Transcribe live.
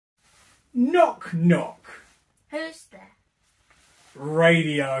Knock knock. Who's there?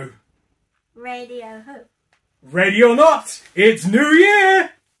 Radio. Radio who? Ready or not, it's New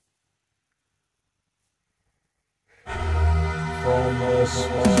Year!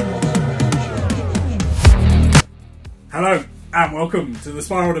 Hello and welcome to the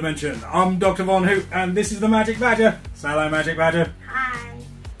Spiral Dimension. I'm Dr. Von Hoot and this is the Magic Badger. Say hello, Magic Badger. Hi.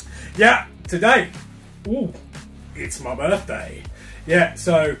 Yeah, today, ooh, it's my birthday. Yeah,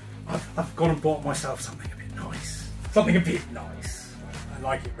 so I've gone and bought myself something a bit nice. Something a bit nice. I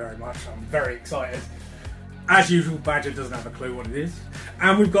like it very much. I'm very excited. As usual, Badger doesn't have a clue what it is.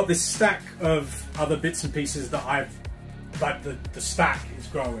 And we've got this stack of other bits and pieces that like the stack is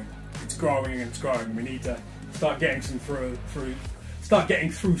growing. It's growing and it's growing. We need to start getting through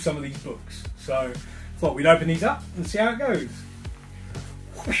some of these books. So thought we'd open these up and see how it goes.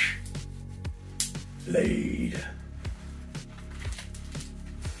 Whoosh. Lead.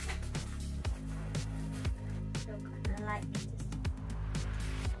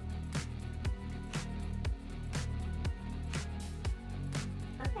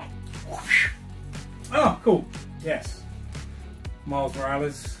 Oh, cool. Yes. Miles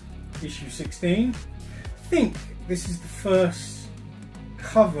Morales, issue 16. I think this is the first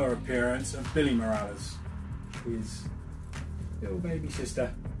cover appearance of Billy Morales, his little baby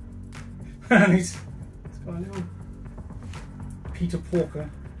sister. And he's got a little Peter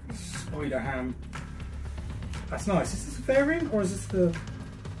Porker spider ham. That's nice. Is this a variant or is this the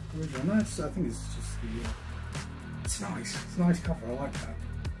original? No, I think it's just the... it's nice. It's a nice cover. I like that.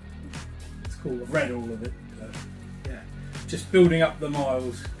 Cool. I've read all of it, but yeah, just building up the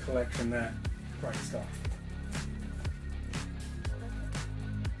Miles collection there. Great stuff.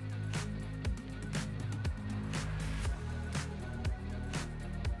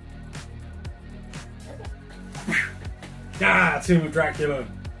 Ah, Tomb of Dracula.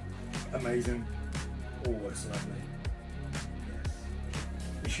 Amazing. Oh, that's lovely. Yes.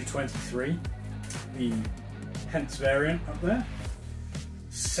 Issue 23, the pence variant up there.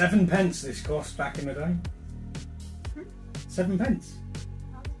 7 pence this cost back in the day. 7 pence.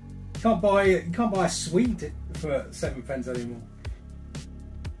 You can't buy a sweet for 7 pence anymore.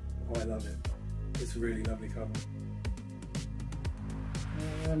 Oh, I love it. It's a really lovely cover.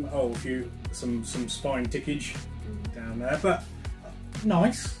 Oh, some spine tickage down there, but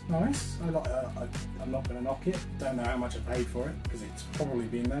nice. I'm not going to knock it. Don't know how much I paid for it because it's probably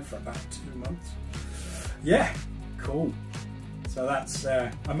been there for about 2 months. Yeah, cool. So that's,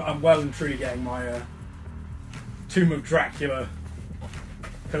 I'm well and truly getting my Tomb of Dracula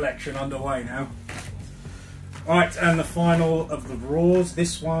collection underway now. Right, and the final of the Raws.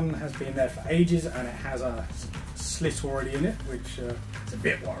 This one has been there for ages and it has a slit already in it, which is a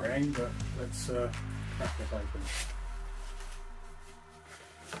bit worrying, but let's crack this open.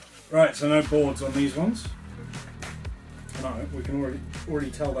 Right, so no boards on these ones. No, we can already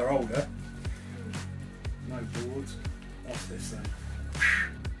tell they're older. No boards. What's this then?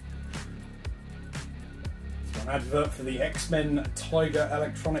 It's got an advert for the X-Men Tiger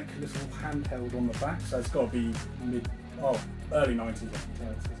electronic little handheld on the back, so it's got to be early 90s, I can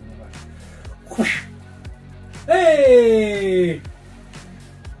tell it says on the back. Hey!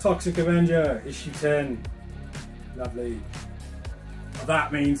 Toxic Avenger, issue 10. Lovely. Well,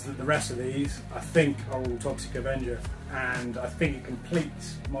 that means that the rest of these, I think, are all Toxic Avenger, and I think it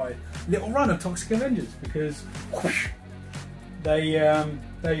completes my little run of Toxic Avengers because they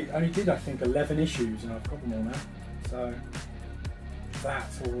only did, I think, 11 issues and I've got them all now. So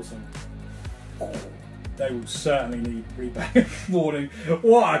that's awesome. Oh, they will certainly need reboarding.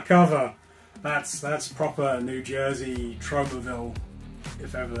 What a cover! That's proper New Jersey Tromaville,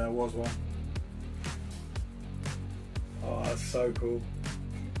 if ever there was one. Oh, that's so cool.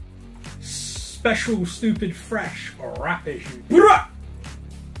 Special Stupid Fresh rap issue.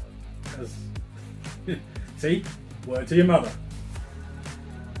 See? Word to your mother.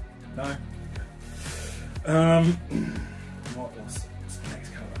 No? What's the next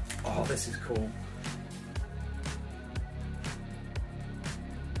colour? Oh, this is cool.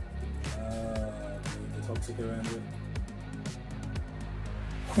 The Toxic Avenger.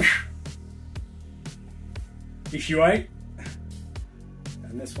 Issue 8.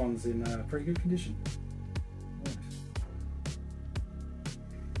 And this one's in pretty good condition.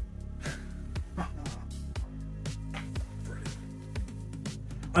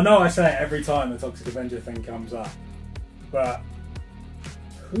 I know I say it every time the Toxic Avenger thing comes up, but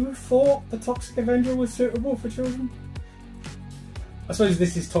who thought the Toxic Avenger was suitable for children? I suppose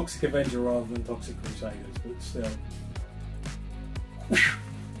this is Toxic Avenger rather than Toxic Crusaders, but still.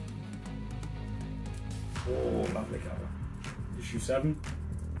 Oh, lovely cover. Issue 7.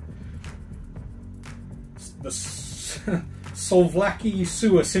 the Solvlaki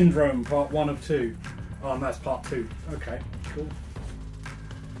Sewer Syndrome, part 1 of 2. Oh, and that's part 2. Okay, cool.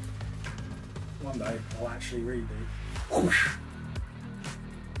 One day I'll actually read these. Whoosh.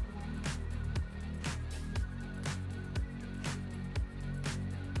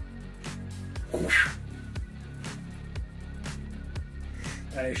 Whoosh.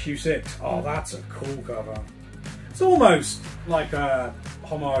 And issue 6. Oh, that's a cool cover. It's almost like a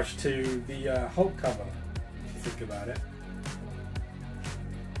homage to the Hulk cover, if you think about it.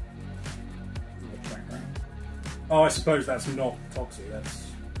 Oh, I suppose that's not Toxic, that's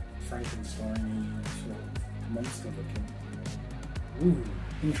Frankenstein sort of monster looking. Ooh,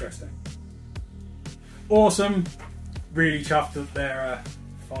 interesting. Awesome. Really chuffed that they're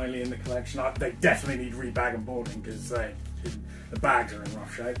finally in the collection. They definitely need rebag and boarding because the bags are in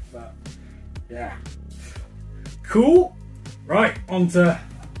rough shape, but yeah. Cool. Right, on to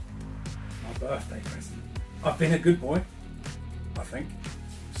my birthday present. I've been a good boy, I think.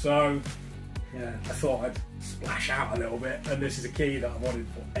 So, yeah, I thought I'd splash out a little bit, and this is a key that I've wanted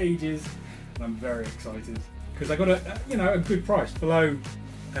for ages, and I'm very excited because I got a good price below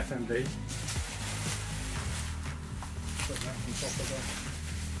FMV. Put that on top of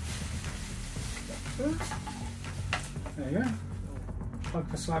there you go. Plug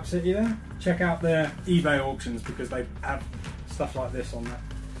for Slab City there. Check out their eBay auctions because they have stuff like this on there.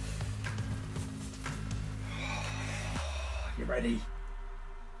 You ready?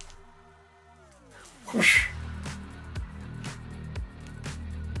 Whoosh.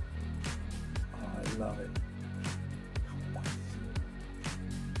 Oh, I love it.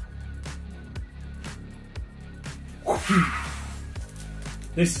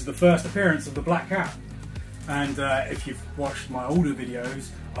 This is the first appearance of the Black Cat. And if you've watched my older videos,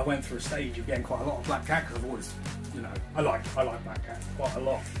 I went through a stage of getting quite a lot of Black Cat because I've always, I like Black Cat quite a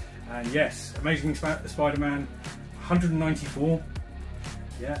lot. And yes, Amazing Spider-Man 194.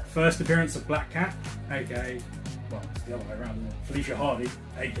 Yeah, first appearance of Black Cat, aka, well, it's the other way around, isn't it? Felicia Hardy,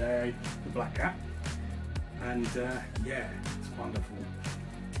 aka the Black Cat. And yeah, it's wonderful.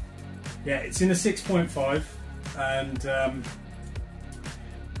 Yeah, it's in a 6.5, and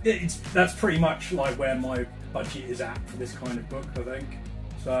that's pretty much like where my budget is at for this kind of book, I think.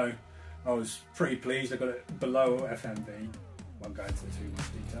 So I was pretty pleased. I got it below FMV. Won't go into too much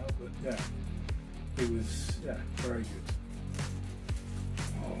detail, but yeah, it was very good.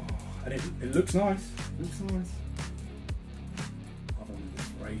 Oh, and it looks nice. It looks nice. I've owned this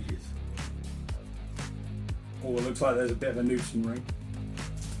for ages. Oh, it looks like there's a bit of a Newton ring.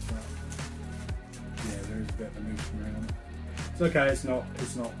 Yeah, there is a bit of a Newton ring on it. It's okay. It's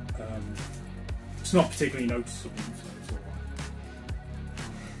not particularly noticeable, so it's alright.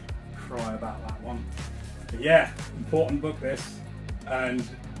 Cry about that one. But yeah, important book this, and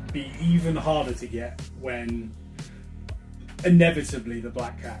be even harder to get when inevitably the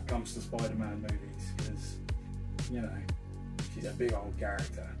Black Cat comes to Spider-Man movies, because she's a big old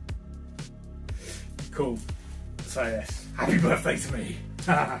character. Cool. So yes, happy birthday to me.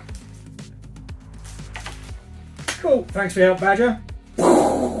 Cool. Thanks for your help, Badger.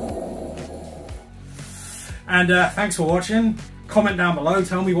 And thanks for watching. Comment down below,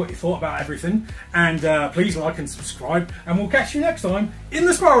 tell me what you thought about everything, and please like and subscribe, and we'll catch you next time in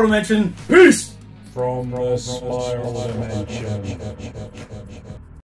the Spiral Dimension. Peace! From the Spiral Dimension.